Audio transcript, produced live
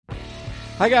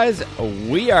Hi guys,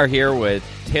 we are here with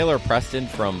Taylor Preston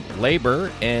from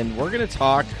Labr, and we're going to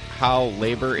talk how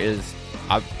Labr is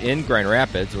in Grand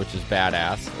Rapids, which is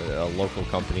badass, a local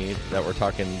company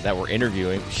that we're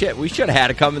interviewing. Shit, we should have had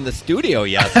to come in the studio,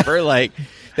 Jesper.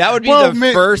 That would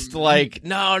be first,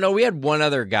 no, we had one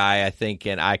other guy, I think,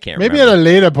 and I can't remember. Maybe at a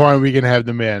later point we can have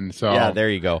them in. So yeah, there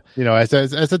you go. As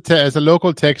a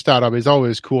local tech startup, it's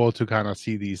always cool to kind of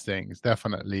see these things,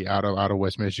 definitely out of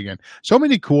West Michigan. So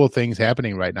many cool things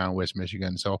happening right now in West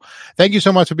Michigan. So thank you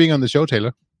so much for being on the show,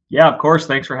 Taylor. Yeah, of course.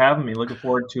 Thanks for having me. Looking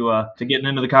forward to getting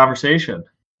into the conversation.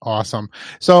 Awesome.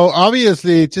 So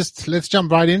obviously, just let's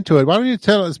jump right into it. Why don't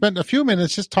you spend a few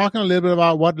minutes just talking a little bit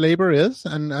about what Labr is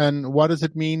and what does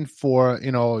it mean for,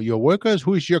 your workers,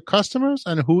 who is your customers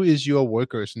and who is your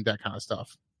workers and that kind of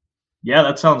stuff. Yeah,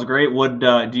 that sounds great.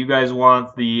 Do you guys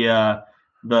want the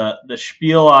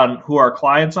spiel on who our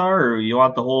clients are, or you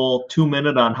want the whole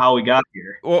 2-minute on how we got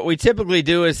here? What we typically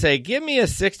do is say, give me a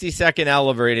 60-second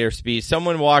elevator speech.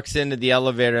 Someone walks into the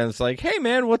elevator and it's like, hey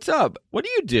man, what's up? What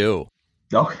do you do?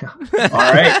 Oh, all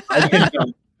right.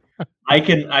 I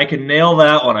can nail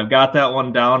that one. I've got that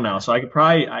one down now. So I could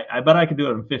I bet I could do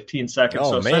it in 15 seconds.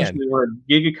 Oh, so essentially, we're a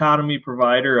gig economy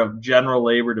provider of general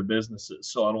labor to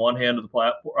businesses. So on one hand of the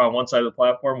platform, on one side of the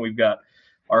platform, we've got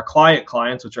our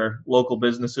clients, which are local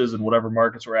businesses in whatever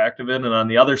markets we're active in, and on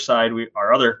the other side,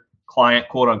 our other client,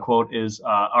 quote unquote,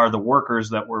 are the workers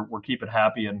that we're keeping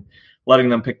happy and letting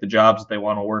them pick the jobs that they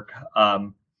want to work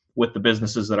with the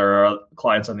businesses that are our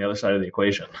clients on the other side of the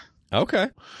equation. Okay.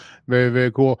 Very, very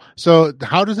cool. So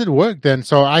how does it work then?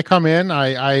 So I come in,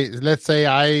 let's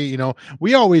say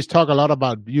we always talk a lot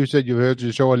about, you said you heard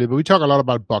the show earlier, but we talk a lot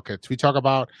about buckets. We talk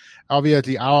about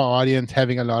obviously our audience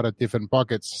having a lot of different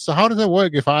buckets. So how does it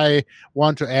work if I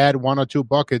want to add 1 or 2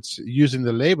 buckets using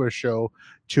the Labr show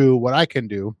to what I can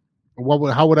do?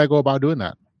 How would I go about doing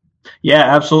that?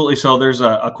 Yeah, absolutely. So there's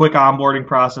a quick onboarding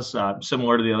process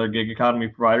similar to the other gig economy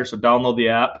providers. So download the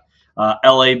app,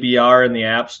 Labr in the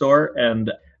App Store, and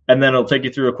then it'll take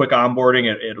you through a quick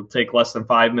onboarding. It'll take less than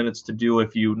 5 minutes to do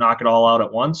if you knock it all out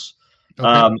at once.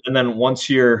 Okay. And then once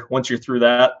you're through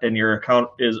that and your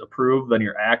account is approved, then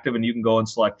you're active and you can go and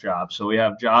select jobs. So we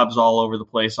have jobs all over the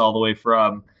place, all the way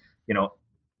from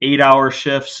 8-hour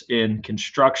shifts in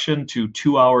construction to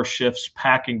 2-hour shifts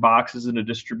packing boxes in a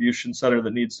distribution center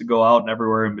that needs to go out and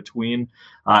everywhere in between,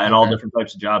 and all different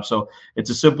types of jobs. So it's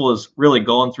as simple as really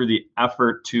going through the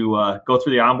effort to go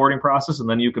through the onboarding process, and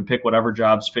then you can pick whatever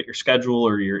jobs fit your schedule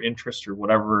or your interest or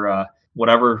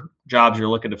whatever jobs you're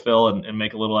looking to fill and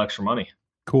make a little extra money.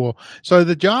 Cool. So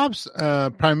the jobs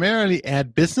primarily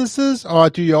at businesses,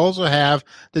 or do you also have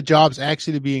the jobs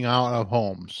actually being out of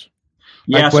homes?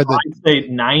 Yeah, so I'd say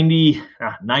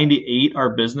 98 are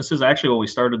businesses. Actually, when we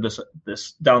started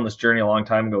this journey a long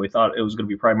time ago, we thought it was going to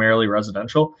be primarily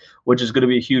residential, which is going to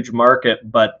be a huge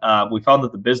market. But we found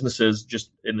that the businesses, just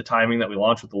in the timing that we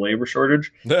launched with the labor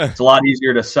shortage, it's a lot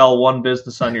easier to sell one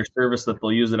business on your service that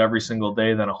they'll use it every single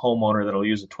day than a homeowner that'll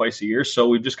use it twice a year. So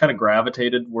we've just kind of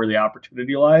gravitated where the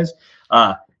opportunity lies.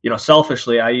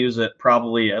 Selfishly, I use it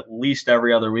probably at least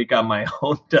every other week on my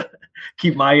own to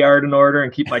keep my yard in order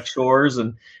and keep my chores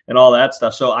and all that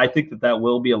stuff. So I think that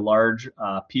will be a large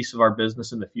piece of our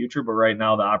business in the future. But right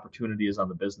now, the opportunity is on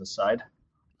the business side.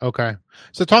 Okay.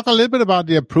 So talk a little bit about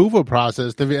the approval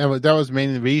process. That was the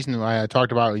main reason why I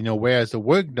talked about, where is the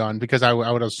work done? Because I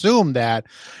would assume that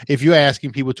if you're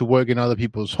asking people to work in other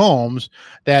people's homes,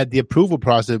 that the approval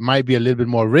process might be a little bit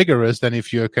more rigorous than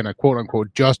if you're kind of quote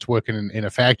unquote just working in a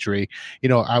factory.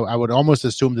 I would almost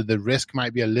assume that the risk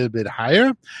might be a little bit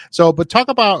higher. So, but talk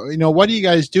about, what do you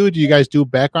guys do? Do you guys do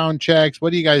background checks? What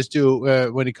do you guys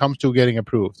do when it comes to getting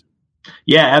approved?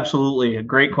 Yeah, absolutely. A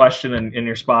great question. And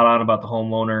you're spot on about the home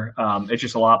loaner. It's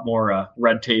just a lot more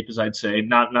red tape, as I'd say.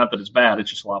 Not that it's bad. It's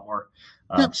just a lot more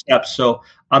steps. So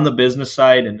on the business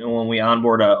side, and when we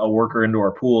onboard a worker into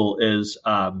our pool, is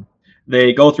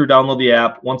they go through, download the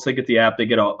app. Once they get the app, they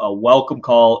get a welcome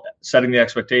call, setting the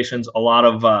expectations. A lot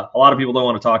of people don't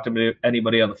want to talk to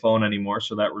anybody on the phone anymore.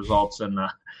 So that results in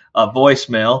a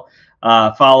voicemail,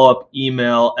 follow-up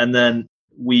email, and then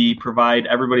we provide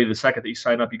everybody, the second that you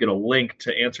sign up, you get a link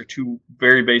to answer 2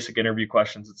 very basic interview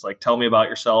questions. It's like, tell me about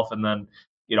yourself. And then,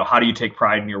 how do you take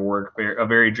pride in your work? A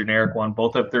very generic one.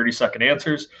 Both have 30-second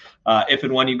answers. If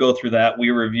and when you go through that, we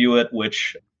review it,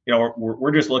 which,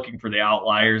 we're just looking for the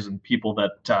outliers and people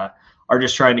that are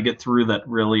just trying to get through that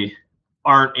really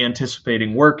aren't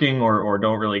anticipating working or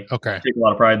don't really take a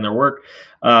lot of pride in their work.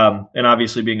 And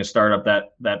obviously being a startup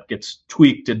that gets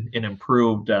tweaked and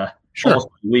improved almost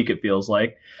a week, it feels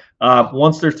like.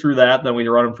 Once they're through that, then we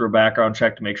run them through a background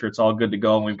check to make sure it's all good to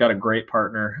go. And we've got a great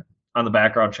partner on the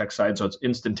background check side, so it's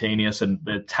instantaneous, and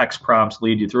the text prompts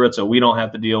lead you through it, so we don't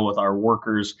have to deal with our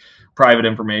workers' private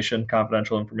information,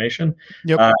 confidential information.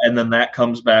 Yep. And then that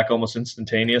comes back almost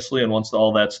instantaneously, and once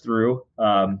all that's through,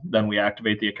 then we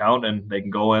activate the account, and they can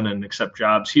go in and accept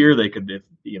jobs here. They could,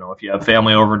 if you have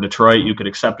family over in Detroit, you could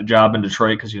accept a job in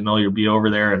Detroit because you'll be over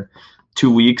there in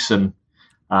 2 weeks, and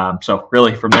so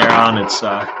really from there on, it's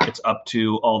up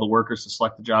to all the workers to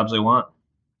select the jobs they want.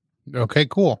 Okay,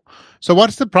 cool. So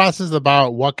what's the process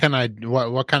about what kind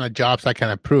of jobs I can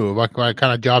approve? What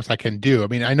kind of jobs I can do? I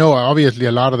mean, I know obviously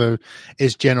a lot of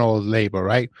is general labor,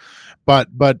 right? But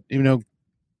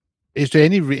is there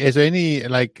any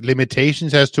like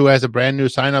limitations as a brand new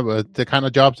sign up the kind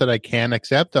of jobs that I can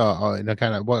accept or how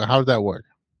does that work?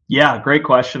 Yeah, great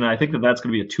question. And I think that's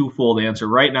going to be a twofold answer.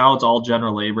 Right now, it's all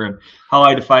general labor, and how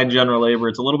I define general labor,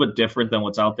 it's a little bit different than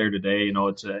what's out there today.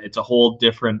 It's a whole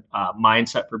different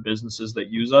mindset for businesses that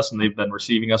use us, and they've been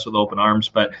receiving us with open arms.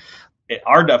 But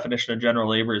our definition of general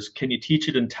labor is, can you teach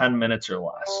it in 10 minutes or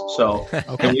less? So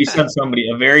Can we send somebody,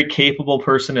 a very capable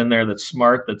person in there that's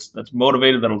smart, that's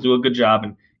motivated, that'll do a good job,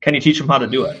 and can you teach them how to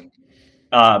do it?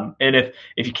 And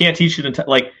if you can't teach it in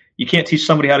you can't teach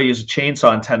somebody how to use a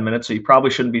chainsaw in 10 minutes, so you probably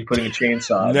shouldn't be putting a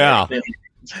chainsaw. No.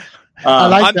 I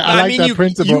like that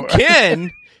principle. You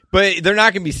can, but they're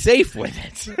not going to be safe with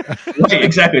it. Right,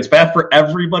 exactly. It's bad for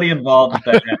everybody involved with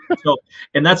that. So,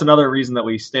 and that's another reason that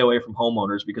we stay away from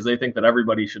homeowners, because they think that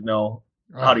everybody should know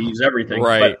how to use everything.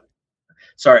 Right. But,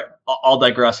 sorry, I'll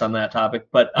digress on that topic.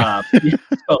 But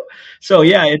so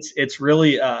yeah, it's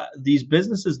really these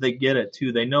businesses, they get it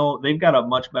too. They know they've got a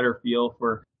much better feel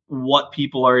for what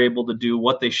people are able to do,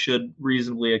 what they should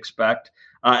reasonably expect.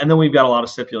 And then we've got a lot of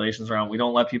stipulations around. We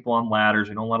don't let people on ladders.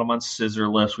 We don't let them on scissor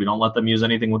lifts. We don't let them use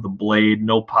anything with a blade,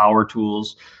 no power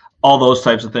tools, all those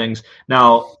types of things.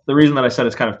 Now, the reason that I said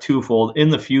it's kind of twofold, in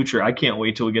the future, I can't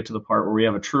wait till we get to the part where we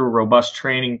have a true robust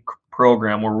training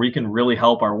program where we can really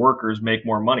help our workers make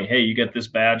more money. Hey, you get this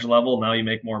badge level, now you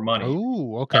make more money.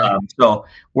 Ooh, okay. So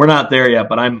we're not there yet,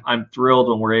 but I'm thrilled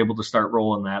when we're able to start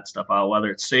rolling that stuff out,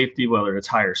 whether it's safety, whether it's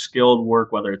higher skilled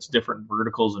work, whether it's different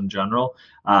verticals in general.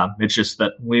 It's just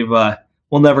that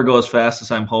we'll never go as fast as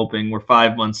I'm hoping. We're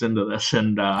 5 months into this,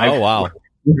 and wow.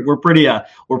 We're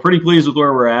pretty pleased with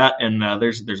where we're at, and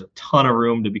there's a ton of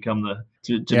room to become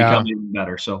become even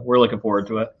better. So we're looking forward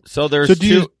to it. So there's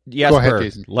two. Yes, go ahead,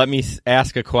 Jason. Let me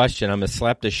ask a question. I'm gonna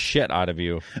slap the shit out of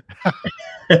you.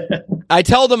 I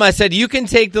told him, I said, you can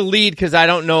take the lead because I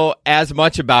don't know as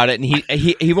much about it, and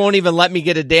he won't even let me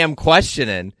get a damn question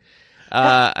in.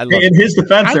 In his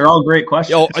defense, they're all great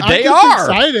questions. Oh, they are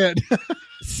excited.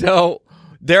 So.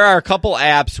 There are a couple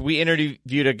apps. We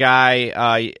interviewed a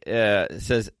guy,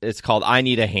 says it's called I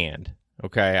Need a Hand.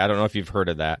 Okay. I don't know if you've heard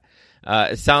of that.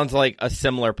 It sounds like a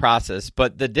similar process,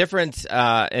 but the difference,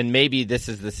 and maybe this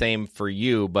is the same for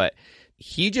you, but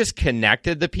he just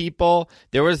connected the people.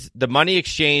 The money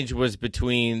exchange was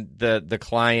between the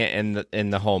client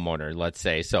and the homeowner, let's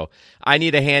say. So I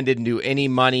Need a Hand didn't do any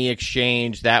money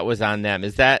exchange. That was on them.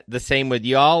 Is that the same with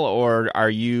y'all, or are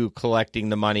you collecting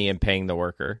the money and paying the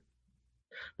worker?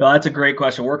 No, that's a great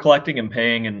question. We're collecting and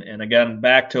paying. And again,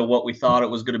 back to what we thought it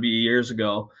was going to be years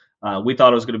ago. We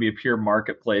thought it was going to be a pure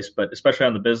marketplace, but especially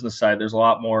on the business side, there's a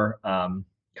lot more kind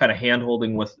of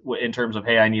hand-holding in terms of,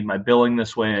 hey, I need my billing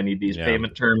this way. I need these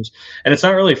payment terms. And it's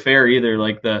not really fair either.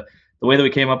 Like the way that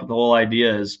we came up with the whole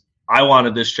idea is, I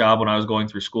wanted this job when I was going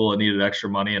through school and needed extra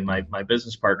money, and my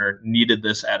business partner needed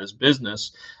this at his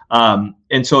business.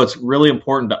 And so it's really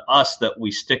important to us that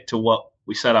we stick to what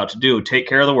we set out to do, take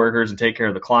care of the workers and take care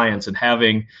of the clients, and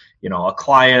having, a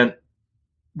client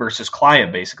versus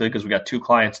client, basically, because we got two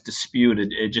clients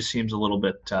disputed, it just seems a little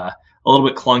bit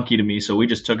clunky to me. So we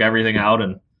just took everything out,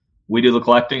 and we do the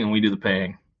collecting and we do the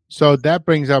paying. So that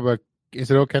brings up is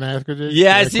it okay to ask her?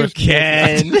 Yes, you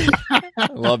can. I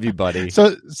love you, buddy.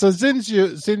 So since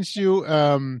you're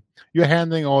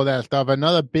handling all that stuff,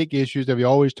 another big issue that we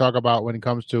always talk about when it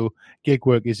comes to gig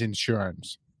work is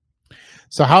insurance.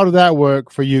 So how does that work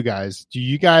for you guys? Do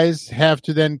you guys have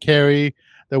to then carry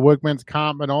the workman's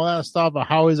comp and all that stuff, or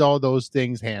how is all those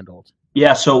things handled?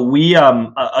 Yeah, so we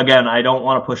again, I don't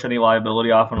want to push any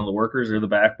liability off onto the workers. They're the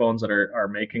backbones that are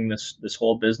making this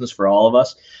whole business for all of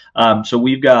us. So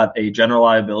we've got a general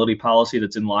liability policy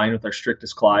that's in line with our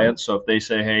strictest clients. So if they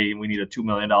say, hey, we need a $2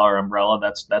 million umbrella,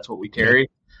 that's what we carry.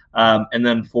 And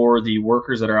then for the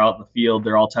workers that are out in the field,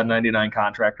 they're all 1099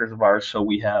 contractors of ours. So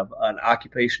we have an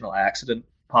occupational accident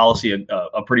policy,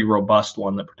 a pretty robust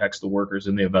one that protects the workers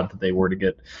in the event that they were to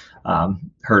get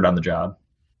hurt on the job.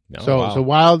 So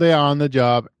while they're on the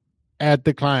job at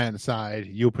the client side,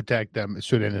 you protect them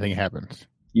should anything happen.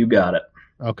 You got it.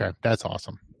 Okay, that's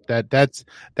awesome.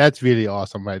 That's really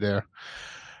awesome right there.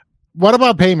 What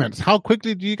about payments? How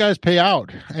quickly do you guys pay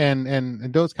out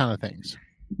and those kind of things?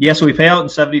 Yeah, so we pay out in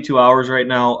 72 hours right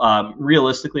now.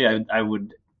 Realistically, I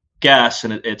would guess,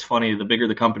 and it's funny, the bigger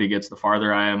the company gets, the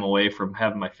farther I am away from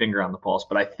having my finger on the pulse.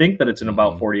 But I think that it's in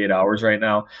about 48 hours right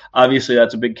now. Obviously,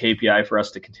 that's a big KPI for us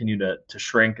to continue to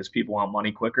shrink as people want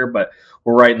money quicker. But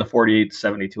we're right in the 48 to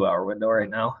 72 hour window right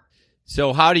now.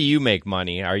 So how do you make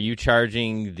money? Are you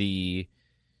charging the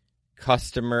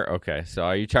customer? Okay, so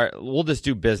are you we'll just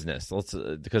do business.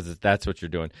 Because that's what you're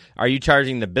doing. Are you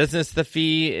charging the business the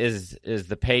fee? Is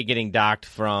the pay getting docked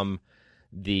from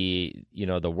the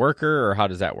worker, or how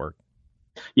does that work?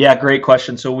 Yeah, great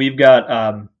question. So we've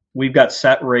got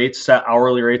set rates, set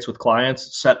hourly rates with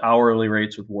clients, set hourly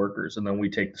rates with workers, and then we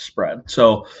take the spread.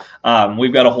 So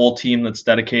we've got a whole team that's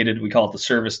dedicated. We call it the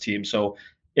service team. So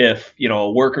if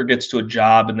a worker gets to a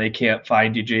job and they can't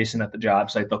find you, Jason, at the job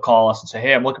site, they'll call us and say,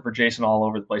 "Hey, I'm looking for Jason all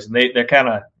over the place." And they're kind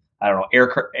of, I don't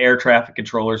know, air traffic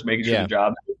controllers, making sure the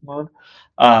job is moving.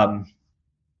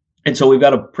 And so we've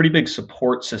got a pretty big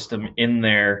support system in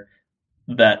there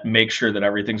that makes sure that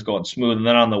everything's going smooth. And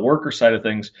then on the worker side of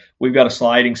things, we've got a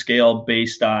sliding scale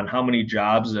based on how many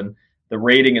jobs, and the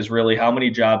rating is really how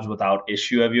many jobs without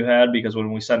issue have you had? Because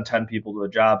when we send 10 people to a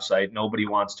job site, nobody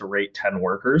wants to rate 10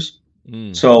 workers.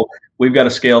 So we've got a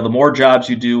scale. The more jobs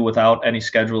you do without any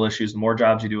schedule issues, the more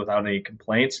jobs you do without any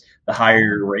complaints, the higher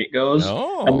your rate goes.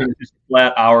 And then it's just a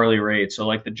flat hourly rate. So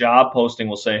like the job posting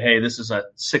will say, "Hey, this is a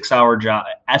 6-hour job,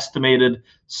 estimated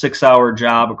 6-hour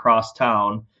job across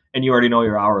town." And you already know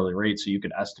your hourly rate, so you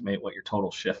can estimate what your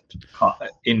total shift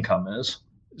income is.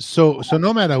 So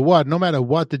no matter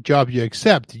what the job you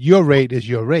accept, your rate is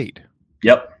your rate.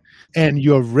 Yep. And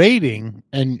your rating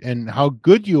and how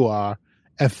good you are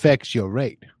affects your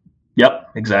rate.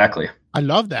 Yep, exactly. I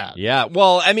love that. Yeah.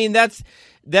 Well, I mean, that's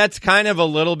kind of a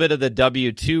little bit of the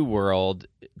W-2 world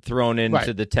thrown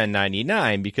into the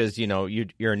 1099 because,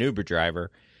 you're an Uber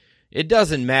driver. It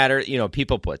doesn't matter.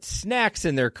 People put snacks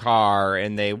in their car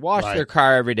and they wash their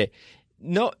car every day.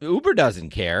 No, Uber doesn't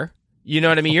care. You know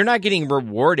what I mean? You're not getting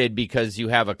rewarded because you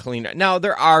have a clean. Now,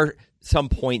 there are some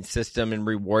point system and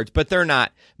rewards, but they're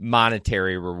not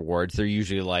monetary rewards. They're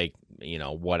usually like,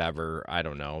 whatever, I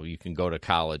don't know, you can go to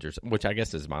college or something, which I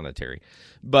guess is monetary.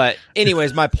 But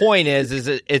anyways, my point is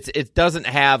it doesn't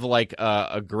have like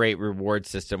a great reward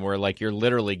system where like you're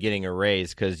literally getting a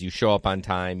raise because you show up on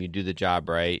time, you do the job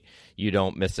right, you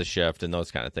don't miss a shift and those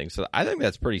kind of things. So I think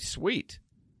that's pretty sweet.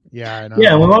 Yeah, I know.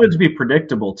 Yeah, we want it to be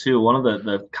predictable too. One of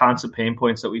the constant pain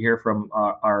points that we hear from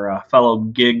our fellow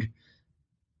gig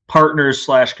partners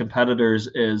 / competitors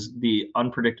is the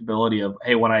unpredictability of,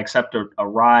 hey, when I accept a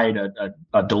ride,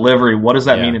 a delivery, what does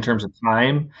that mean in terms of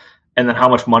time? And then how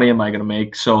much money am I going to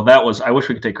make? So that was, I wish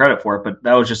we could take credit for it, but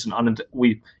that was just it's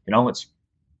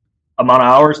amount of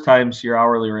hours times your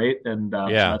hourly rate. And so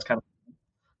that's kind of,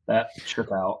 that shook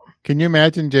out. Can you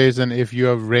imagine, Jason, if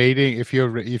your rating, if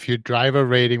your driver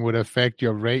rating would affect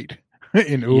your rate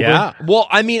in Uber? Yeah. Well,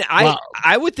 I mean,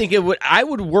 I would think I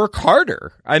would work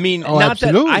harder. I mean, not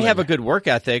absolutely. that I have a good work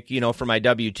ethic, for my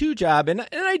W-2 job, and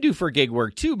I do for gig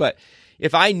work too, but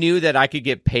if I knew that I could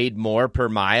get paid more per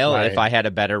mile if I had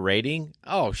a better rating,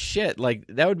 oh shit, like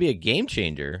that would be a game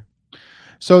changer.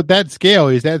 So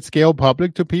is that scale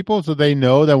public to people so they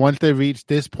know that once they reach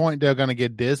this point they're going to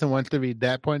get this, and once they reach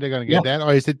that point they're going to get that,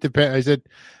 or is it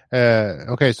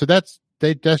okay, so that's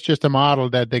just a model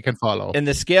that they can follow. And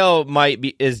the scale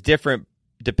is different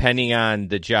depending on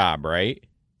the job, right?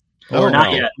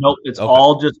 Not yet. Nope. It's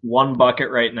all just one bucket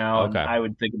right now. Okay. And I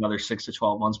would think another 6 to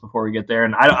 12 months before we get there.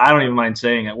 And I don't even mind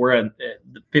saying it. We're at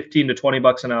 $15 to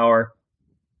 $20 an hour.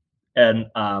 And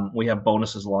we have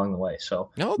bonuses along the way.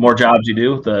 So more jobs you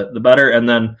do, the better. And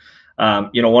then,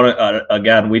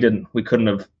 again, we couldn't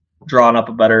have drawn up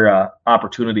a better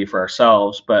opportunity for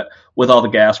ourselves, but with all the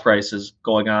gas prices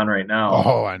going on right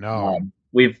now, I know,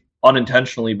 we've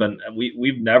unintentionally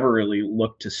we've never really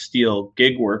looked to steal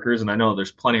gig workers, and I know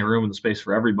there's plenty of room in the space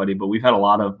for everybody, but we've had a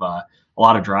lot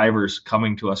of drivers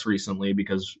coming to us recently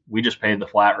because we just paid the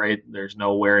flat rate. There's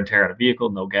no wear and tear on a vehicle,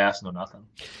 no gas, no nothing.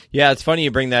 Yeah, it's funny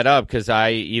you bring that up because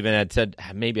I even had said,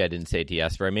 maybe I didn't say it to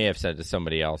Jesper, I may have said it to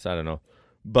somebody else, I don't know,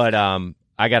 but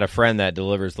I got a friend that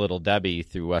delivers Little Debbie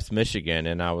through West Michigan,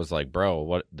 and I was like, bro,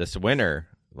 what this winter,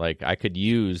 like I could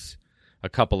use a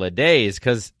couple of days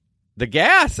because the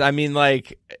gas, I mean,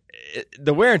 like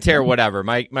the wear and tear, whatever.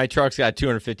 My truck's got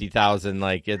 250,000.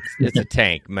 Like it's a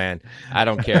tank, man. I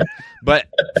don't care. But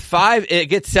it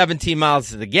gets 17 miles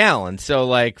to the gallon. So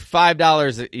like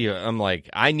 $5, I'm like,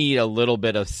 I need a little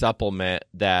bit of supplement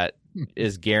that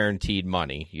is guaranteed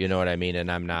money. You know what I mean?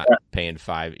 And I'm not paying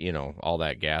all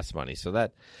that gas money. So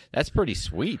that's pretty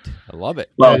sweet. I love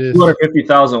it. Well,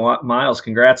 250,000 miles.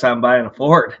 Congrats on buying a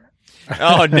Ford.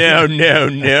 Oh,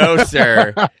 no,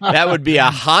 sir. That would be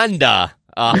a Honda.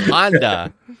 A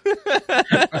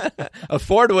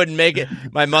Ford wouldn't make it.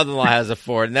 My mother-in-law has a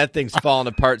Ford, and that thing's falling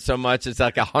apart so much. It's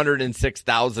like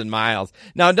 106,000 miles.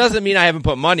 Now, it doesn't mean I haven't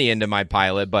put money into my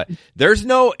Pilot, but there's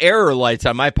no error lights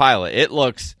on my Pilot. It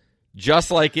looks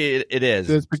just like it is.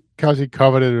 It's because you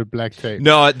covered it with black tape.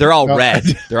 No, they're all red.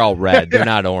 They're all red. They're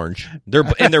not orange. They're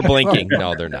blinking.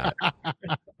 No, they're not.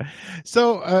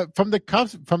 So, from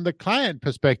the client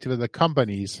perspective of the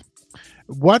companies,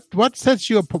 what sets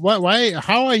you up? Why?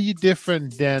 How are you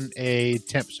different than a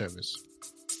temp service?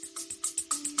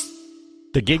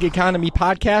 The Gig Economy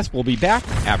Podcast will be back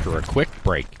after a quick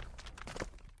break.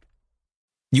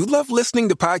 You love listening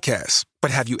to podcasts,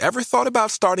 but have you ever thought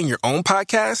about starting your own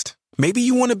podcast? Maybe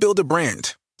you want to build a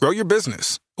brand, grow your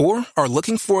business, or are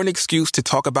looking for an excuse to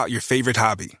talk about your favorite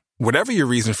hobby. Whatever your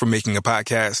reason for making a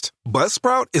podcast,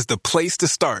 Buzzsprout is the place to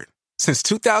start. Since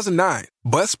 2009,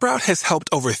 Buzzsprout has helped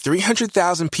over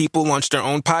 300,000 people launch their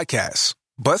own podcasts.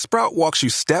 Buzzsprout walks you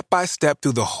step by step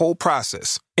through the whole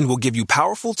process and will give you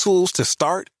powerful tools to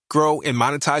start, grow, and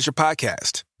monetize your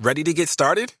podcast. Ready to get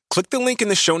started? Click the link in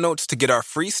the show notes to get our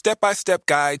free step-by-step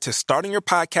guide to starting your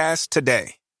podcast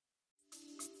today.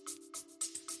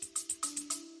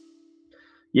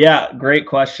 Yeah, great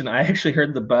question. I actually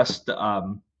heard the best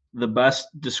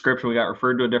description. We got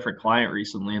referred to a different client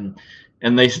recently, and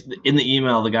they, in the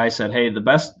email, the guy said, "Hey, the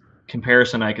best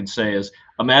comparison I can say is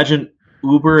imagine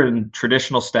Uber and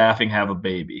traditional staffing have a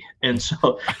baby." And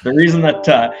so the reason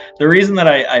that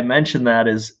I mentioned that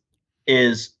is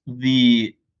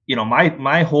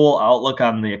my whole outlook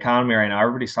on the economy right now.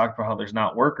 Everybody's talking about how there's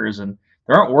not workers, and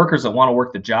there aren't workers that want to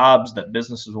work the jobs that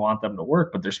businesses want them to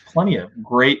work, but there's plenty of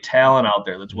great talent out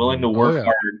there that's willing to work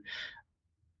hard.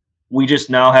 We just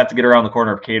now have to get around the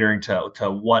corner of catering to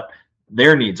what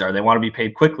their needs are. They want to be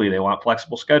paid quickly. They want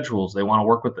flexible schedules. They want to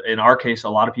work with, in our case, a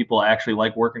lot of people actually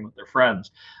like working with their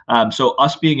friends. So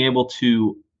us being able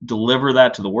to deliver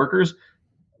that to the workers,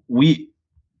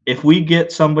 if we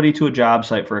get somebody to a job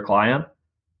site for a client,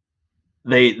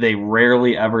 they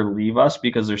rarely ever leave us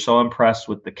because they're so impressed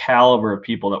with the caliber of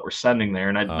people that we're sending there.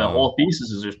 And the whole thesis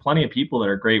is there's plenty of people that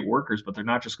are great workers, but they're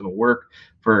not just going to work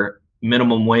for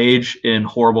minimum wage in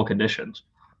horrible conditions.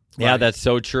 Yeah, that's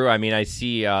so true. I mean, I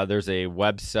see there's a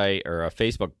website or a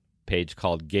Facebook page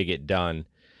called Gig It Done,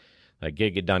 like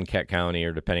Gig It Done Kent County,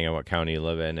 or depending on what county you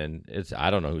live in. And I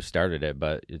don't know who started it,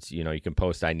 but it's, you can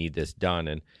post, "I need this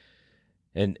done."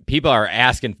 And people are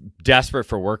asking, desperate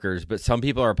for workers, but some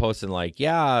people are posting like,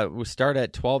 "Yeah, we start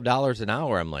at $12 an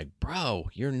hour." I'm like, bro,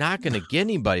 you're not going to get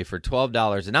anybody for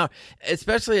 $12 an hour,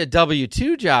 especially a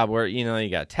W-2 job where, you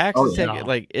got taxes.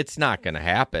 Like, it's not going to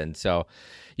happen. So,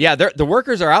 yeah, the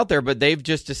workers are out there, but they've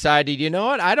just decided, you know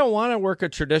what? I don't want to work a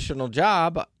traditional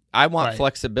job. I want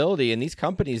flexibility, and these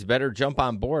companies better jump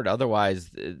on board.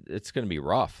 Otherwise, it's going to be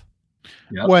rough.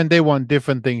 Yep. When they want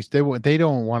different things, they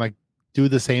don't want to do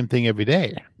the same thing every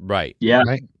day. Right. Yeah.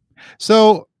 Right.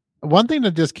 So one thing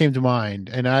that just came to mind,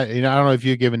 and I don't know if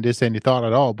you've given this any thought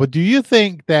at all, but do you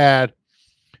think that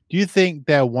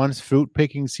once fruit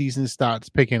picking season starts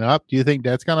picking up, do you think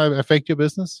that's going to affect your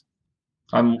business?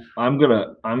 I'm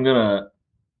gonna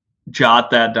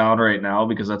jot that down right now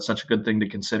because that's such a good thing to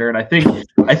consider. And I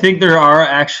think there are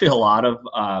actually a lot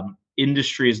of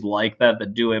industries like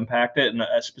that do impact it, and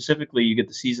specifically you get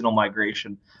the seasonal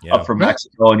migration up from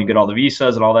Mexico, and you get all the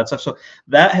visas and all that stuff. So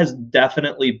that has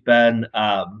definitely been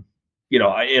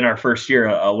in our first year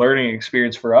a learning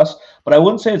experience for us, but I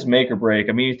wouldn't say it's make or break.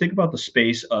 I mean, you think about the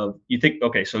space of,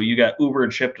 okay, so you got Uber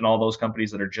and Shipt and all those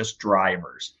companies that are just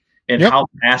drivers, and how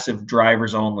massive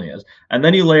drivers only is, and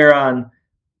then you layer on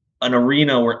an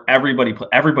arena where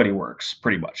everybody works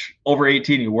pretty much. Over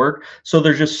 18, you work. So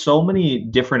there's just so many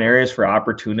different areas for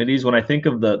opportunities. When I think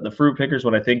of the fruit pickers,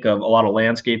 when I think of a lot of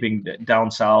landscaping down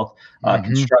south,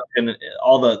 construction,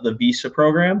 all the visa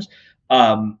programs,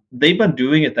 they've been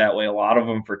doing it that way, a lot of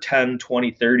them for 10,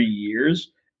 20, 30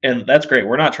 years. And that's great.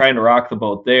 We're not trying to rock the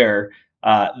boat there.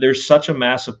 There's such a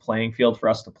massive playing field for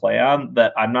us to play on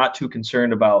that I'm not too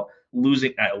concerned about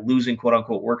losing quote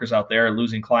unquote workers out there,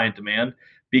 losing client demand.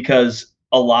 Because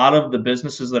a lot of the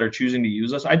businesses that are choosing to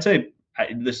use us, I'd say,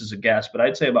 this is a guess, but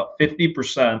I'd say about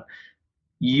 50%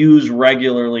 use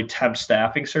regularly temp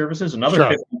staffing services.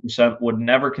 Another 50% would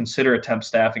never consider a temp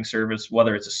staffing service,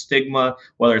 whether it's a stigma,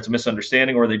 whether it's a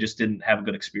misunderstanding, or they just didn't have a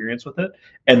good experience with it.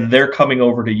 And they're coming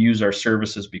over to use our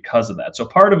services because of that. So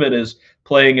part of it is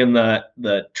playing in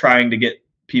the trying to get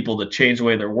people to change the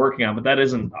way they're working on, but that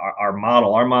isn't our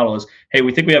model. Our model is, hey,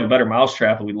 we think we have a better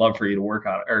mousetrap and we'd love for you to work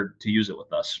on it or to use it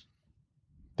with us.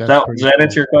 Does that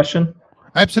answer your question?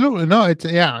 Absolutely. No,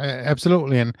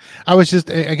 absolutely. And I was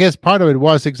just, I guess part of it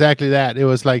was exactly that. It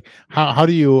was like, how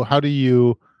do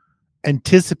you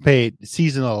anticipate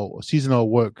seasonal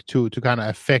work to kind of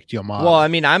affect your model? Well, I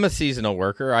mean, I'm a seasonal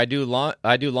worker. I do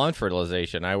lawn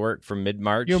fertilization. I work from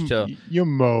mid-March to you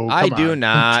mow. I do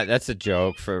not. That's a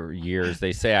joke. For years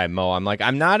they say I mow. I'm like,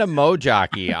 I'm not a mow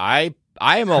jockey. I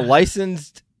am a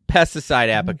licensed pesticide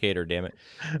applicator, damn it.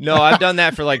 No, I've done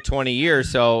that for like 20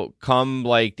 years. So come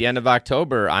like the end of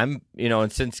October, I'm,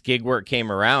 and since gig work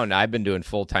came around, I've been doing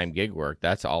full-time gig work.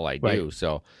 That's all I do. Right.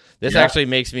 So this actually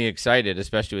makes me excited,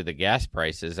 especially with the gas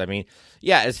prices. I mean,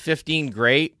 yeah, is 15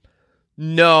 great?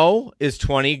 No. Is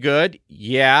 20 good?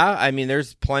 Yeah. I mean,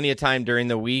 there's plenty of time during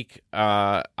the week.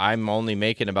 I'm only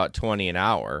making about 20 an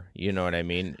hour. You know what I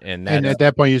mean? And at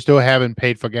that point, you still haven't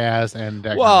paid for gas and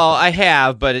that well, I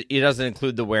have, but it doesn't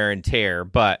include the wear and tear.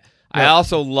 But I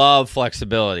also love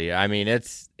flexibility. I mean,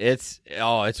 it's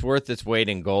worth its weight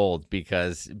in gold,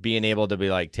 because being able to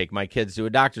be like, take my kids to a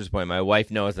doctor's appointment. My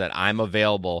wife knows that I'm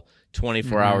available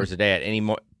 24 hours a day. At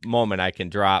any moment, I can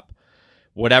drop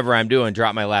whatever I'm doing,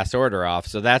 drop my last order off.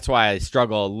 So that's why I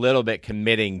struggle a little bit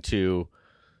committing to,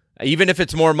 even if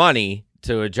it's more money,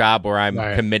 to a job where I'm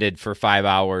committed for 5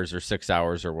 hours or 6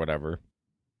 hours or whatever.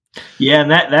 Yeah,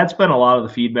 and that's been a lot of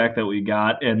the feedback that we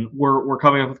got, and we're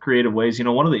coming up with creative ways.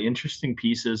 One of the interesting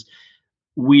pieces,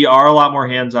 we are a lot more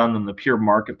hands-on than the pure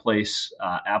marketplace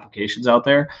applications out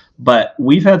there, but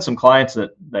we've had some clients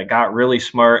that got really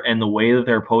smart in the way that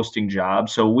they're posting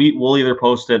jobs. So we'll either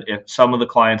post it, if some of the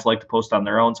clients like to post on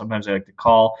their own, sometimes they like to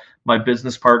call. My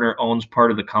business partner owns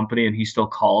part of the company, and he still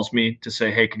calls me to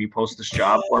say, hey, can you post this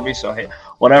job for me? So, hey,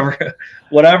 whatever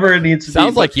it needs to be.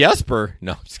 Sounds like Jesper.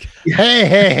 No, I'm just kidding.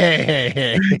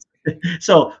 Hey.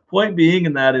 So point being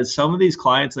in that is some of these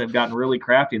clients that have gotten really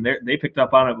crafty, and they picked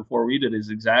up on it before we did, is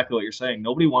exactly what you're saying.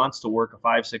 Nobody wants to work a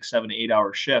 5, 6, 7, 8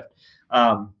 hour shift.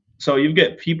 So you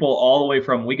get people all the way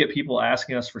from, we get people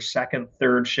asking us for second,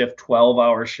 third shift,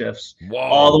 12-hour shifts,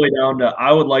 all the way down to,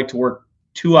 I would like to work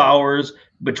 2 hours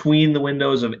between the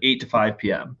windows of 8 to 5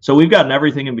 p.m. So we've gotten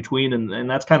everything in between. And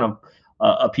that's kind of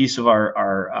a piece of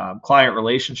our client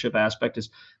relationship aspect, is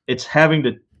it's having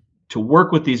to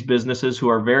work with these businesses who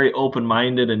are very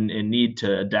open-minded and need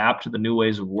to adapt to the new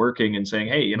ways of working, and saying,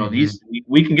 hey,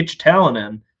 we can get you talent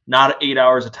in, not 8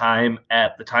 hours a time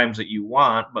at the times that you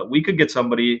want, but we could get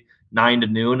somebody 9 to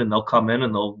noon and they'll come in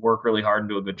and they'll work really hard and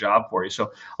do a good job for you.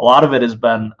 So a lot of it has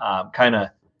been kind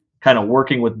of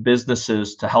working with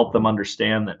businesses to help them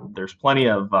understand that there's plenty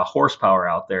of horsepower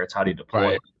out there. It's how do you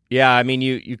deploy it? Yeah, I mean,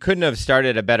 you couldn't have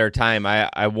started a better time.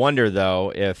 I wonder,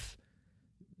 though, if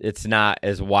it's not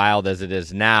as wild as it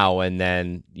is now, and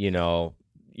then, you know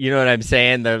what I'm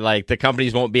saying? They're like, the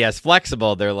companies won't be as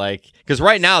flexible. They're like, because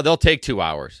right now they'll take 2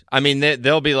 hours. I mean,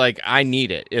 they'll be like, I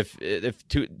need it. If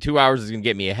 2 hours is going to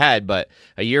get me ahead, but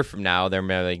a year from now, they're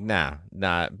like, nah.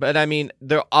 But I mean,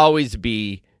 there'll always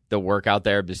be the work out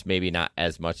there, just maybe not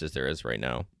as much as there is right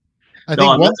now. That's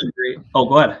a great. Oh,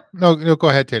 go ahead. No, go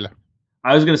ahead, Taylor.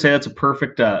 I was going to say that's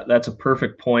a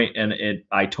perfect point, and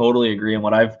I totally agree. And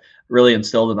what I've really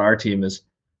instilled in our team is,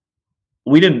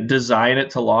 we didn't design it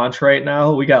to launch right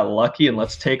now. We got lucky, and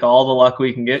let's take all the luck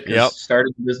we can get, because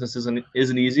starting a business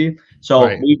isn't easy. So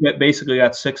we basically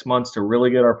got 6 months to really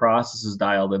get our processes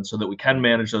dialed in, so that we can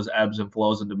manage those ebbs and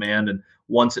flows of demand. And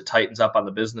once it tightens up on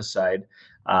the business side,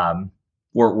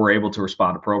 we're able to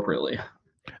respond appropriately.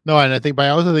 No, and I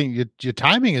also think your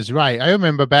timing is right. I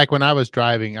remember back when I was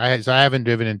driving, I haven't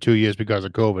driven in 2 years because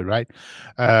of COVID, right?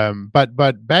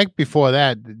 But back before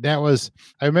that was,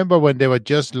 I remember when they were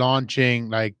just launching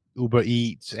like Uber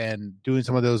Eats and doing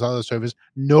some of those other services,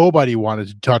 nobody wanted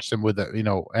to touch them with it,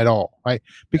 at all, right?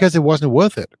 Because it wasn't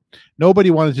worth it. Nobody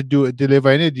wanted to deliver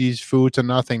any of these foods or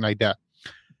nothing like that.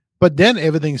 But then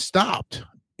everything stopped.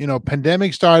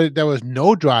 Pandemic started, there was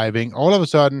no driving. All of a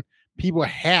sudden, people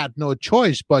had no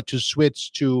choice but to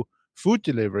switch to food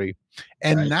delivery.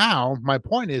 And now, my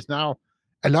point is, now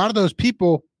a lot of those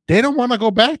people, they don't want to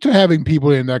go back to having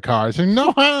people in their cars. And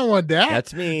no, I don't want that.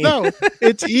 That's me. No,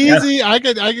 it's easy. Yeah. I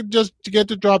could just get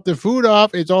to drop the food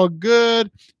off. It's all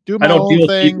good. Do my own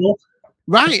thing.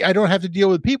 Right. I don't have to deal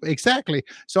with people. Exactly.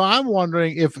 So I'm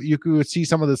wondering if you could see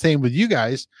some of the same with you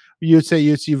guys. You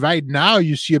see right now,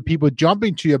 you see people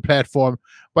jumping to your platform,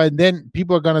 but then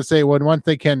people are going to say, well,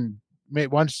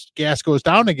 once gas goes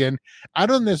down again, I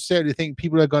don't necessarily think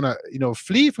people are going to,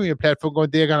 flee from your platform.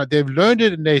 They've learned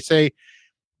it, and they say,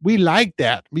 we like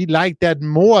that. We like that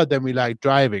more than we like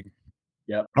driving.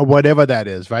 Yeah. Or whatever that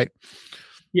is. Right.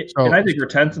 Yeah, and I think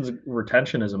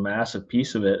retention is a massive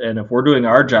piece of it. And if we're doing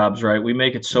our jobs right, we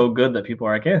make it so good that people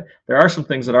are like, there are some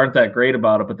things that aren't that great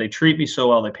about it, but they treat me so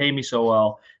well, they pay me so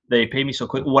well, they pay me so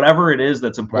quick. Whatever it is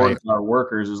that's important to our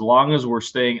workers, as long as we're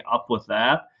staying up with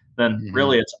that, then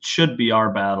really it should be our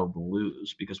battle to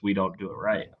lose because we don't do it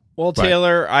right. Well,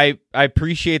 Taylor, I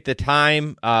appreciate the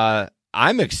time.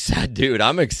 I'm excited, dude.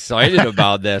 I'm excited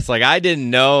about this. Like, I didn't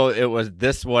know it was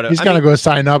this. He's gonna go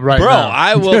sign up right now, bro.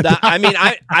 I will. I mean,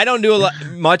 I don't do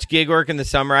much gig work in the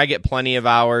summer. I get plenty of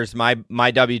hours. My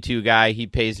W-2 guy, he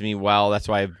pays me well. That's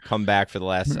why I've come back for the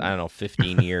last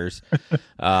 15 years.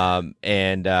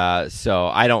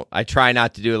 So I try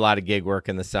not to do a lot of gig work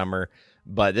in the summer.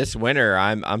 But this winter,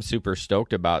 I'm super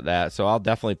stoked about that. So I'll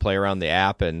definitely play around the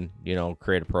app and,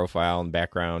 create a profile and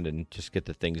background and just get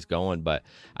the things going. But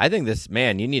I think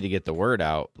you need to get the word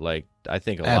out. Like, I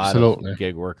think a lot of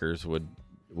gig workers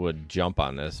would jump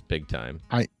on this big time.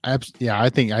 I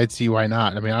think I'd see why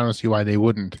not. I mean, I don't see why they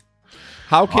wouldn't.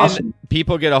 How can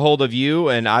people get a hold of you?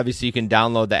 And obviously you can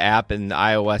download the app in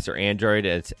iOS or Android.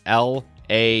 It's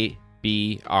Labr,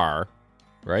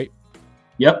 right?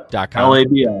 Yep.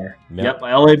 Labr. Yep.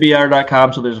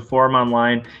 Labr.com. So there's a form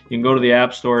online. You can go to the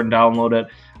App Store and download it.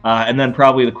 And then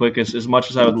probably the quickest, as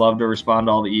much as I would love to respond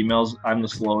to all the emails, I'm the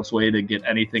slowest way to get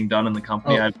anything done in the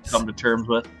company I've come to terms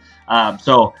with.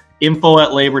 So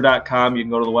info@labr.com. You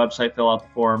can go to the website, fill out the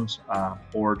forms,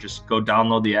 or just go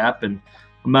download the app and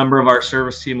a member of our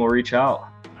service team will reach out.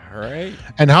 All right.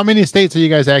 And how many states are you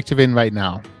guys active in right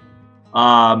now?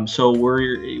 So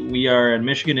we are in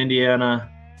Michigan, Indiana,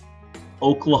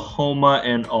 Oklahoma,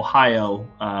 and Ohio.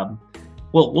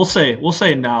 We'll say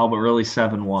now, but really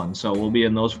 7-1. So we'll be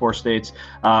in those 4 states,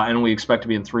 and we expect to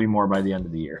be in 3 more by the end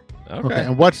of the year. Okay.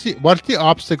 And what's the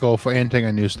obstacle for entering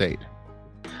a new state?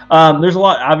 There's a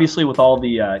lot, obviously, with all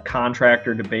the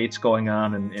contractor debates going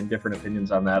on and different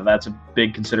opinions on that. That's a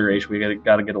big consideration. We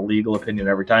got to get a legal opinion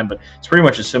every time, but it's pretty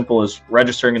much as simple as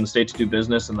registering in the state to do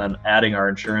business and then adding our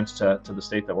insurance to the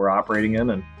state that we're operating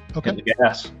in and hitting the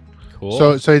gas.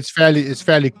 Cool. So it's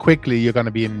fairly quickly you're going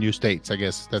to be in new states. I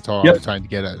guess that's all I'm trying to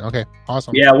get at. Okay,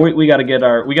 awesome. Yeah, we got to get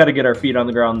our feet on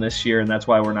the ground this year, and that's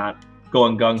why we're not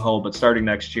going gung ho. But starting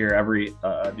next year, every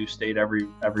new state every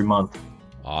month.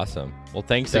 Awesome. Well,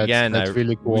 thanks again. That's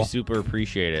really cool. We super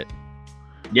appreciate it.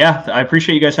 Yeah, I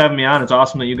appreciate you guys having me on. It's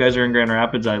awesome that you guys are in Grand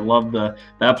Rapids. I love the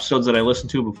episodes that I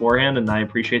listened to beforehand, and I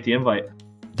appreciate the invite.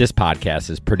 This podcast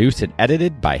is produced and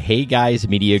edited by Hey Guys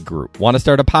Media Group. Want to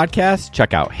start a podcast?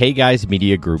 Check out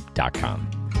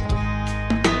heyguysmediagroup.com.